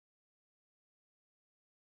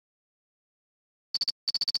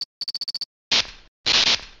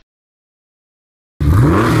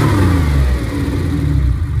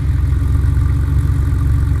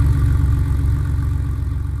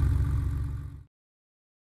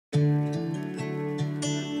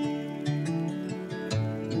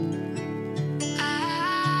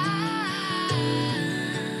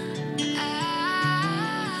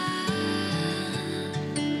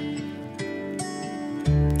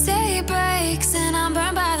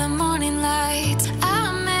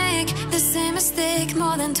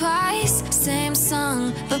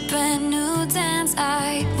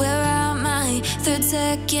third,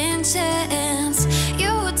 second chance.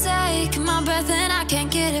 You take my breath and I can't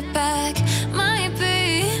get it back. Might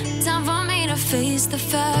be time for me to face the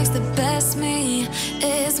facts. The best me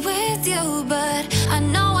is with you, but I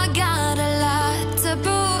know I got a lot to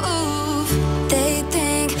prove. They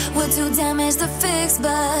think we're too damaged to fix,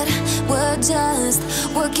 but we're just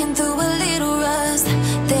working through a little rust.